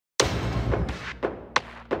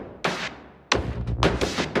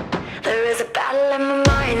a battle in my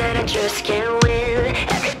mind that I just can't win.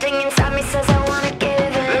 Everything inside me says I wanna give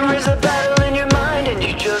in. There is a battle in your mind and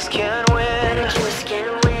you just can't win. I just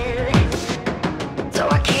can't win. So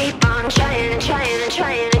I keep on trying and trying and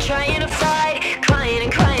trying.